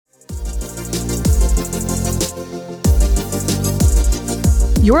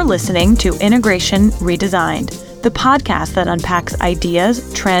You're listening to Integration Redesigned, the podcast that unpacks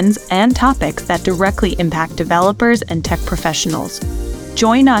ideas, trends, and topics that directly impact developers and tech professionals.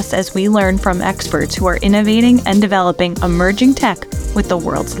 Join us as we learn from experts who are innovating and developing emerging tech with the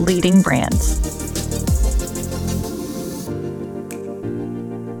world's leading brands.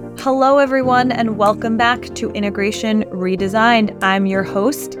 Hello, everyone, and welcome back to Integration Redesigned. I'm your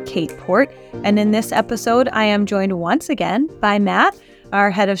host, Kate Port, and in this episode, I am joined once again by Matt, our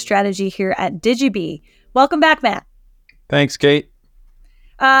head of strategy here at Digibee. Welcome back, Matt. Thanks, Kate.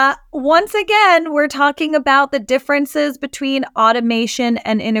 Once again, we're talking about the differences between automation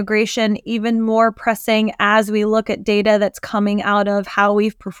and integration, even more pressing as we look at data that's coming out of how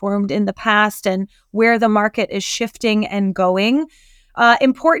we've performed in the past and where the market is shifting and going.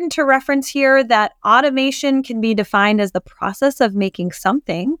 Important to reference here that automation can be defined as the process of making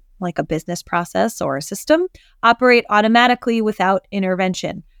something, like a business process or a system, operate automatically without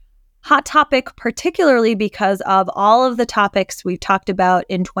intervention. Hot topic, particularly because of all of the topics we've talked about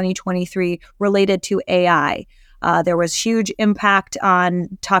in 2023 related to AI. There was huge impact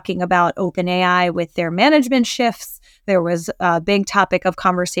on talking about OpenAI with their management shifts. There was a big topic of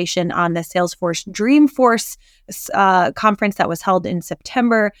conversation on the Salesforce Dreamforce conference that was held in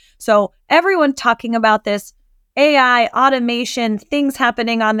September. So everyone talking about this AI, automation, things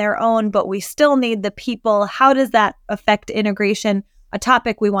happening on their own, but we still need the people. How does that affect integration? A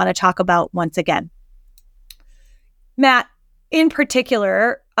topic we want to talk about once again. Matt, in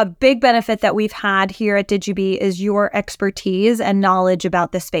particular, a big benefit that we've had here at Digibee is your expertise and knowledge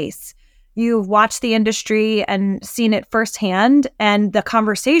about the space. You've watched the industry and seen it firsthand, and the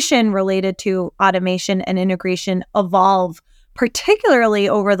conversation related to automation and integration evolve, particularly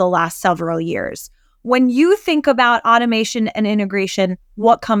over the last several years. When you think about automation and integration,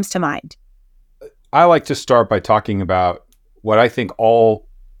 what comes to mind? I like to start by talking about what I think all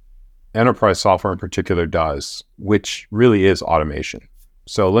enterprise software in particular does, which really is automation.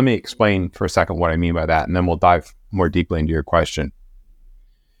 So let me explain for a second what I mean by that, and then we'll dive more deeply into your question.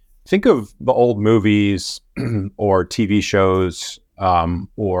 Think of the old movies or TV shows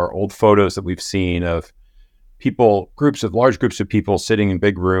or old photos that we've seen of people, large groups of people sitting in a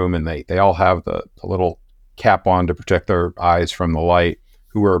big room, and they all have the little cap on to protect their eyes from the light,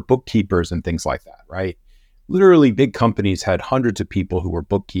 who are bookkeepers and things like that, right? Literally, big companies had hundreds of people who were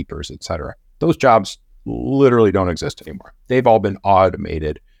bookkeepers, et cetera. Those jobs literally don't exist anymore. They've all been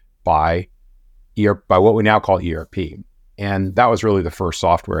automated by what we now call ERP. And that was really the first type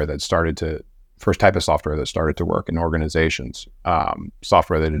of software that started to work in organizations,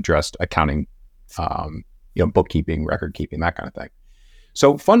 software that addressed accounting, bookkeeping, record keeping, that kind of thing.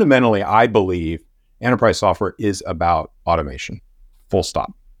 So fundamentally, I believe enterprise software is about automation, full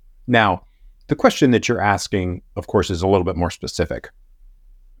stop. Now, the question that you're asking, of course, is a little bit more specific.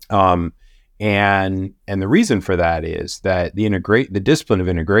 And the reason for that is that the discipline of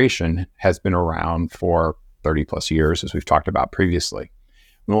integration has been around for 30 plus years, as we've talked about previously.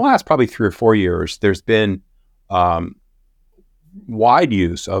 In the last probably 3 or 4 years, there's been wide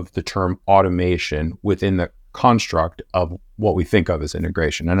use of the term automation within the construct of what we think of as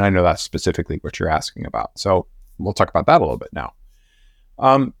integration. And I know that's specifically what you're asking about. So we'll talk about that a little bit now.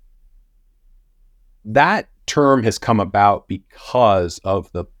 That term has come about because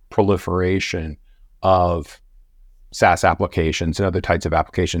of the proliferation of SaaS applications and other types of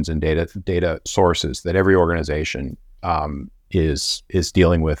applications and data sources that every organization is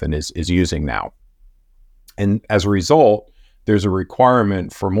dealing with and is using now. And as a result, there's a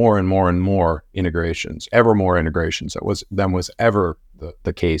requirement for more and more and more integrations, ever more integrations than was ever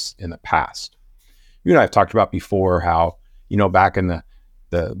the case in the past. You and I have talked about before how, back in the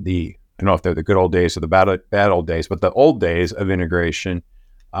I don't know if they're the good old days or the bad old days, but the old days of integration,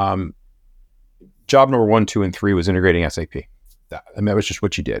 job number 1, 2, and 3 was integrating SAP. That was just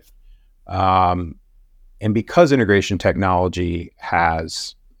what you did. And because integration technology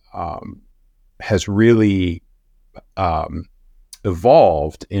has really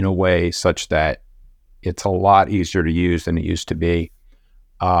evolved in a way such that it's a lot easier to use than it used to be,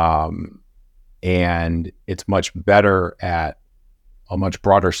 and it's much better at a much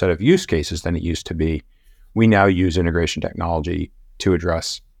broader set of use cases than it used to be. We now use integration technology to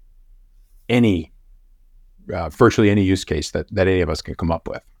address virtually any use case that any of us can come up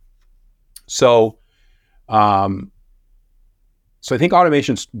with. So I think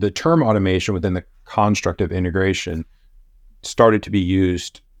the term automation within the construct of integration started to be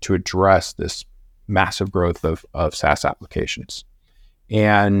used to address this massive growth of SaaS applications.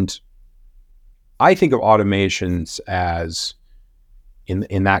 And I think of automations as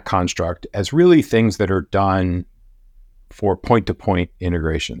in that construct as really things that are done for point-to-point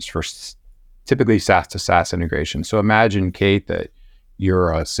integrations, for typically SaaS to SaaS integration. So imagine, Kate, that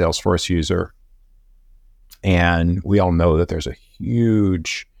you're a Salesforce user, and we all know that there's a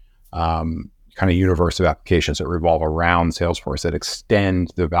huge kind of universe of applications that revolve around Salesforce that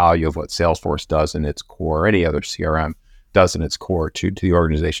extend the value of what Salesforce does in its core, or any other CRM does in its core, to the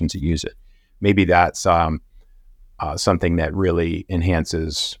organizations that use it. Maybe that's something that really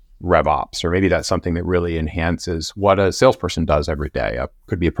enhances RevOps, or maybe that's something that really enhances what a salesperson does every day.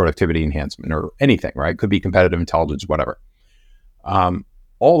 Could be a productivity enhancement or anything, right? Could be competitive intelligence, whatever.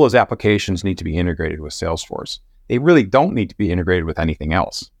 All those applications need to be integrated with Salesforce. They really don't need to be integrated with anything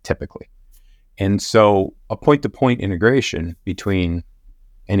else, typically. And so a point-to-point integration between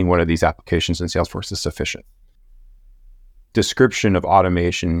any one of these applications in Salesforce is sufficient. Description of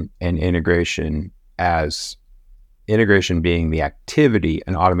automation and integration as integration being the activity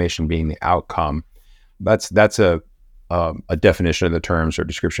and automation being the outcome, that's a definition of the terms, or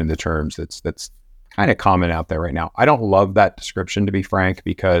description of the terms that's kind of common out there right now. I don't love that description, to be frank,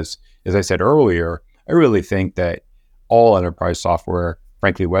 because, as I said earlier, I really think that all enterprise software,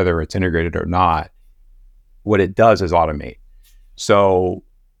 frankly, whether it's integrated or not, what it does is automate. So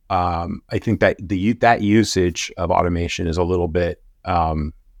I think that that usage of automation is a little bit, I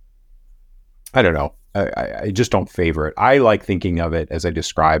don't know. I just don't favor it. I like thinking of it, as I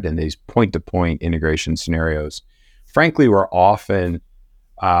described, in these point-to-point integration scenarios. Frankly, we're often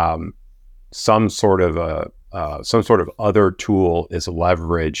some sort of other tool is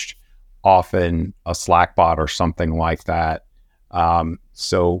leveraged, often a Slack bot or something like that.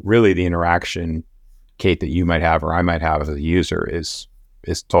 So really, the interaction, Kate, that you might have or I might have as a user is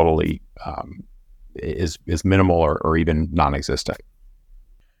totally is minimal or even non-existent.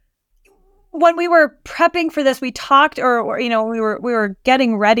 When we were prepping for this, we talked, or we were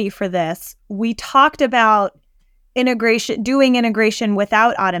getting ready for this. We talked about doing integration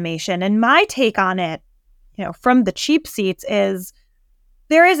without automation. And my take on it, from the cheap seats, is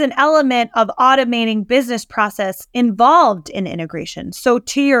there is an element of automating business process involved in integration. So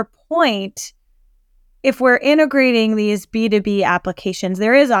to your point, if we're integrating these B2B applications,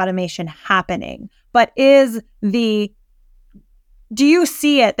 there is automation happening. But do you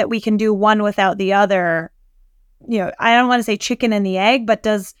see it that we can do one without the other? I don't want to say chicken and the egg, but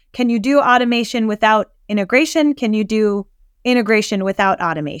can you do automation without integration? Can you do integration without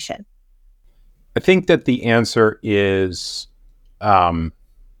automation? I think that the answer is, so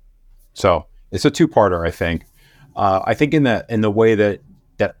it's a two-parter, I think. I think in the way that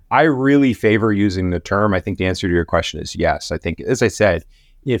I really favor using the term, I think the answer to your question is yes. I think, as I said,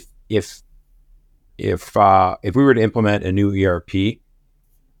 if we were to implement a new ERP,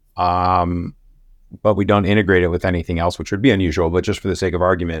 but we don't integrate it with anything else, which would be unusual, but just for the sake of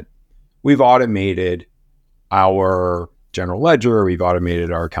argument, we've automated our general ledger, we've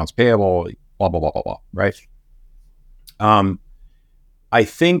automated our accounts payable, blah, blah, blah, blah, blah, right?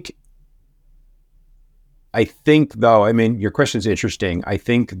 I think though, your question is interesting. I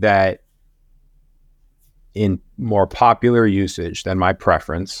think that in more popular usage than my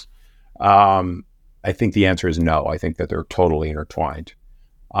preference, I think the answer is no. I think that they're totally intertwined.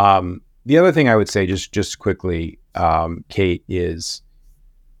 The other thing I would say, just quickly, Kate, is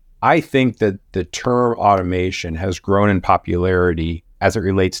I think that the term automation has grown in popularity as it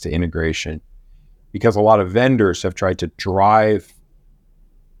relates to integration, because a lot of vendors have tried to drive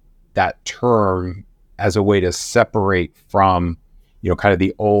that term as a way to separate from, kind of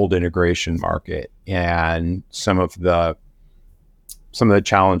the old integration market and some of the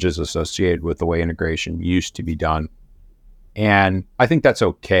challenges associated with the way integration used to be done. And I think that's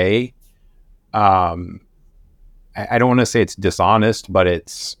okay. I don't want to say it's dishonest, but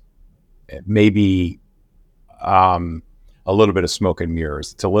it's maybe a little bit of smoke and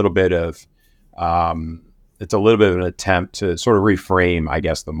mirrors. It's a little bit of an attempt to sort of reframe, I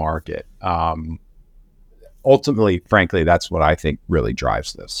guess, the market. Ultimately, frankly, that's what I think really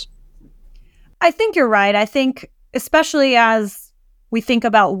drives this. I think you're right. I think, especially as we think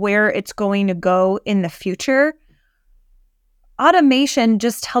about where it's going to go in the future, automation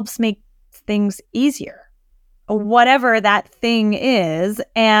just helps make things easier, whatever that thing is.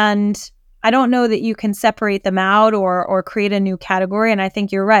 And I don't know that you can separate them out or create a new category. And I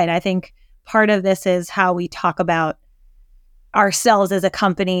think you're right. I think part of this is how we talk about ourselves as a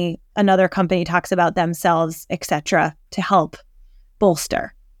company, another company talks about themselves, etc., to help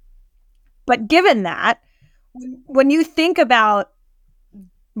bolster. But given that, when you think about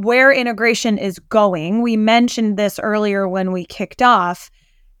where integration is going, we mentioned this earlier when we kicked off,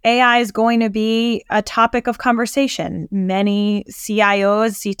 AI is going to be a topic of conversation. Many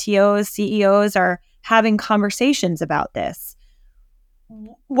CIOs, CTOs, CEOs are having conversations about this.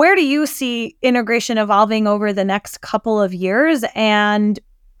 Where do you see integration evolving over the next couple of years? And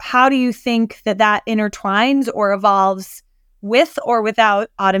how do you think that intertwines or evolves with or without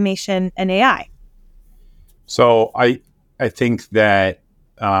automation and AI? So I think that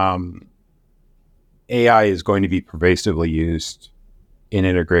AI is going to be pervasively used in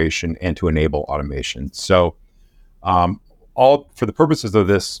integration and to enable automation. So all for the purposes of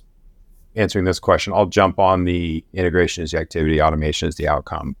this answering this question, I'll jump on the integration is the activity, automation is the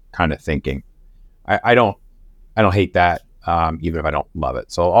outcome kind of thinking. I don't hate that, even if I don't love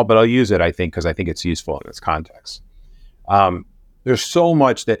it. But I'll use it, I think, because I think it's useful in its context. There's so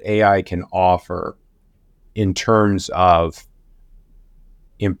much that AI can offer in terms of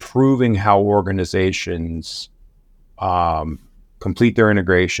improving how organizations complete their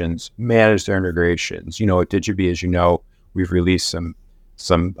integrations, manage their integrations. At Digibee, as you know, we've released some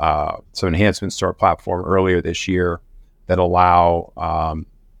enhancements to our platform earlier this year that allow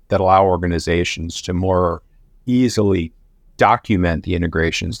organizations to more easily document the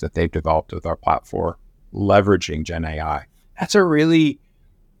integrations that they've developed with our platform, leveraging Gen AI. That's a really,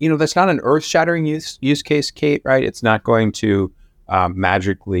 that's not an earth-shattering use case, Kate, right? It's not going to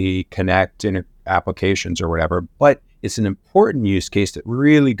magically connect in applications or whatever, but it's an important use case that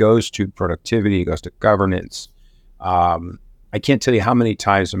really goes to productivity, goes to governance. I can't tell you how many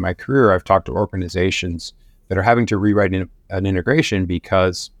times in my career I've talked to organizations that are having to rewrite an integration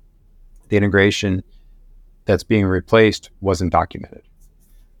because the integration that's being replaced wasn't documented.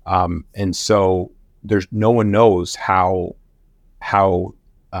 And so no one knows how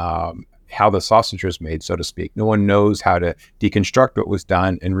the sausage was made, so to speak. No one knows how to deconstruct what was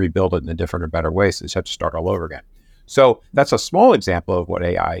done and rebuild it in a different or better way. So you have to start all over again. So that's a small example of what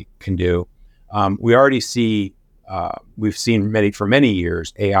AI can do. We already see, we've seen for many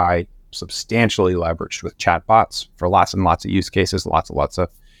years, AI substantially leveraged with chatbots for lots and lots of use cases, lots of,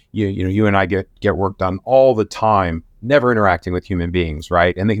 you and I get work done all the time, never interacting with human beings,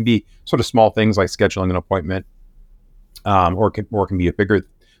 right? And they can be sort of small things like scheduling an appointment, or can be a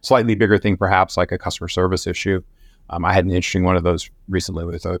slightly bigger thing, perhaps like a customer service issue. I had an interesting one of those recently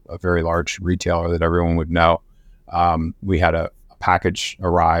with a very large retailer that everyone would know. We had a package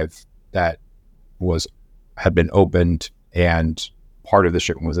arrive that had been opened and part of the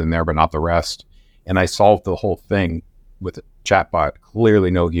shipment was in there, but not the rest. And I solved the whole thing with a chatbot,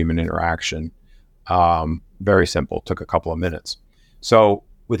 clearly no human interaction. Very simple, took a couple of minutes. So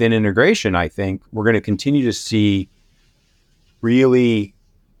within integration, I think we're going to continue to see really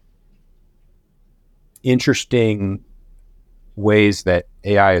interesting ways that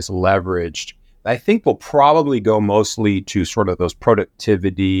AI is leveraged. I think we'll probably go mostly to sort of those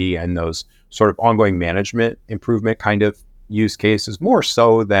productivity and those sort of ongoing management improvement kind of use cases, more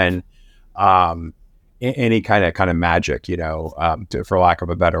so than any kind of magic, for lack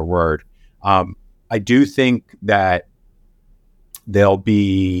of a better word. I do think that there'll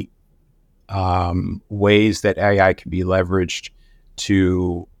be ways that AI can be leveraged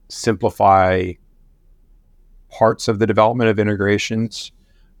to simplify parts of the development of integrations,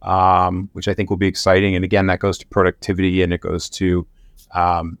 which I think will be exciting. And again, that goes to productivity and it goes to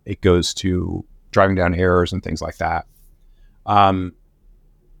driving down errors and things like that. And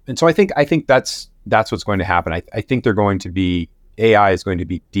so I think that's what's going to happen. I think AI is going to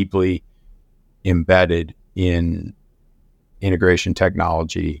be deeply embedded in integration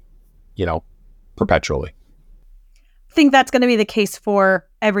technology, perpetually. I think that's going to be the case for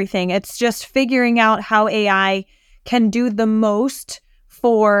everything. It's just figuring out how AI can do the most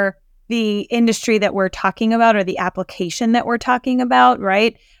for the industry that we're talking about or the application that we're talking about,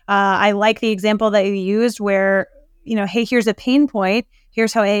 right? I like the example that you used where, hey, here's a pain point.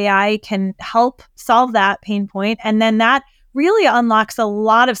 Here's how AI can help solve that pain point. And then that really unlocks a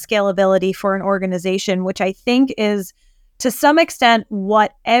lot of scalability for an organization, which I think is to some extent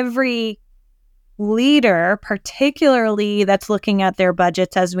what every leader, particularly that's looking at their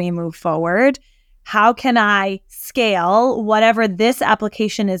budgets as we move forward, how can I scale whatever this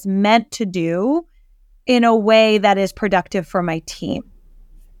application is meant to do in a way that is productive for my team?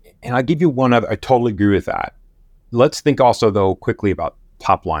 And I'll give you one other, I totally agree with that. Let's think also, though, quickly about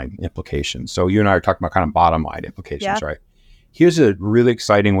top line implications. So you and I are talking about kind of bottom line implications, right? Here's a really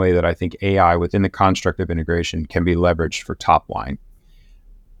exciting way that I think AI within the construct of integration can be leveraged for top line.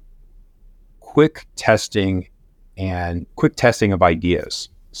 Quick testing of ideas.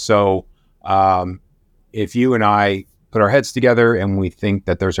 So if you and I put our heads together and we think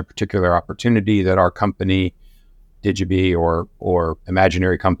that there's a particular opportunity that our company, Digibee or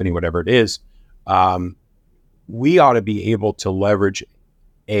imaginary company, whatever it is, we ought to be able to leverage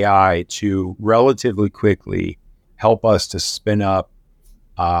AI to relatively quickly help us to spin up,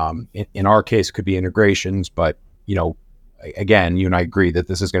 in our case, it could be integrations, but, again, you and I agree that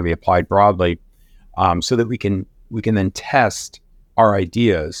this is going to be applied broadly, so that we can then test our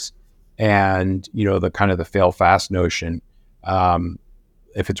ideas and, the kind of the fail fast notion.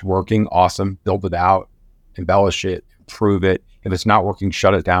 If it's working, awesome, build it out, embellish it, improve it. If it's not working,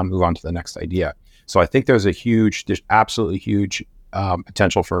 shut it down, move on to the next idea. So I think there's absolutely huge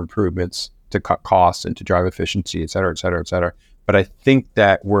potential for improvements to cut costs and to drive efficiency, et cetera, et cetera, et cetera. But I think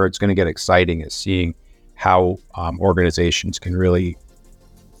that where it's going to get exciting is seeing how organizations can really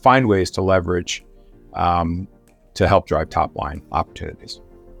find ways to leverage to help drive top line opportunities.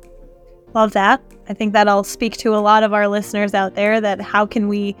 Love that. I think that'll speak to a lot of our listeners out there, that how can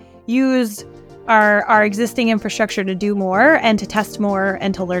we use our existing infrastructure to do more and to test more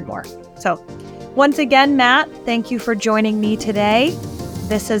and to learn more. So once again, Matt, thank you for joining me today.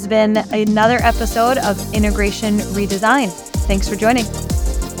 This has been another episode of Integration Redesign. Thanks for joining.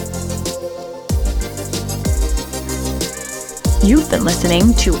 You've been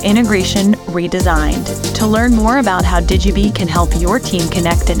listening to Integration Redesigned. To learn more about how Digibee can help your team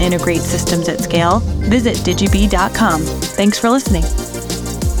connect and integrate systems at scale, visit digibee.com. Thanks for listening.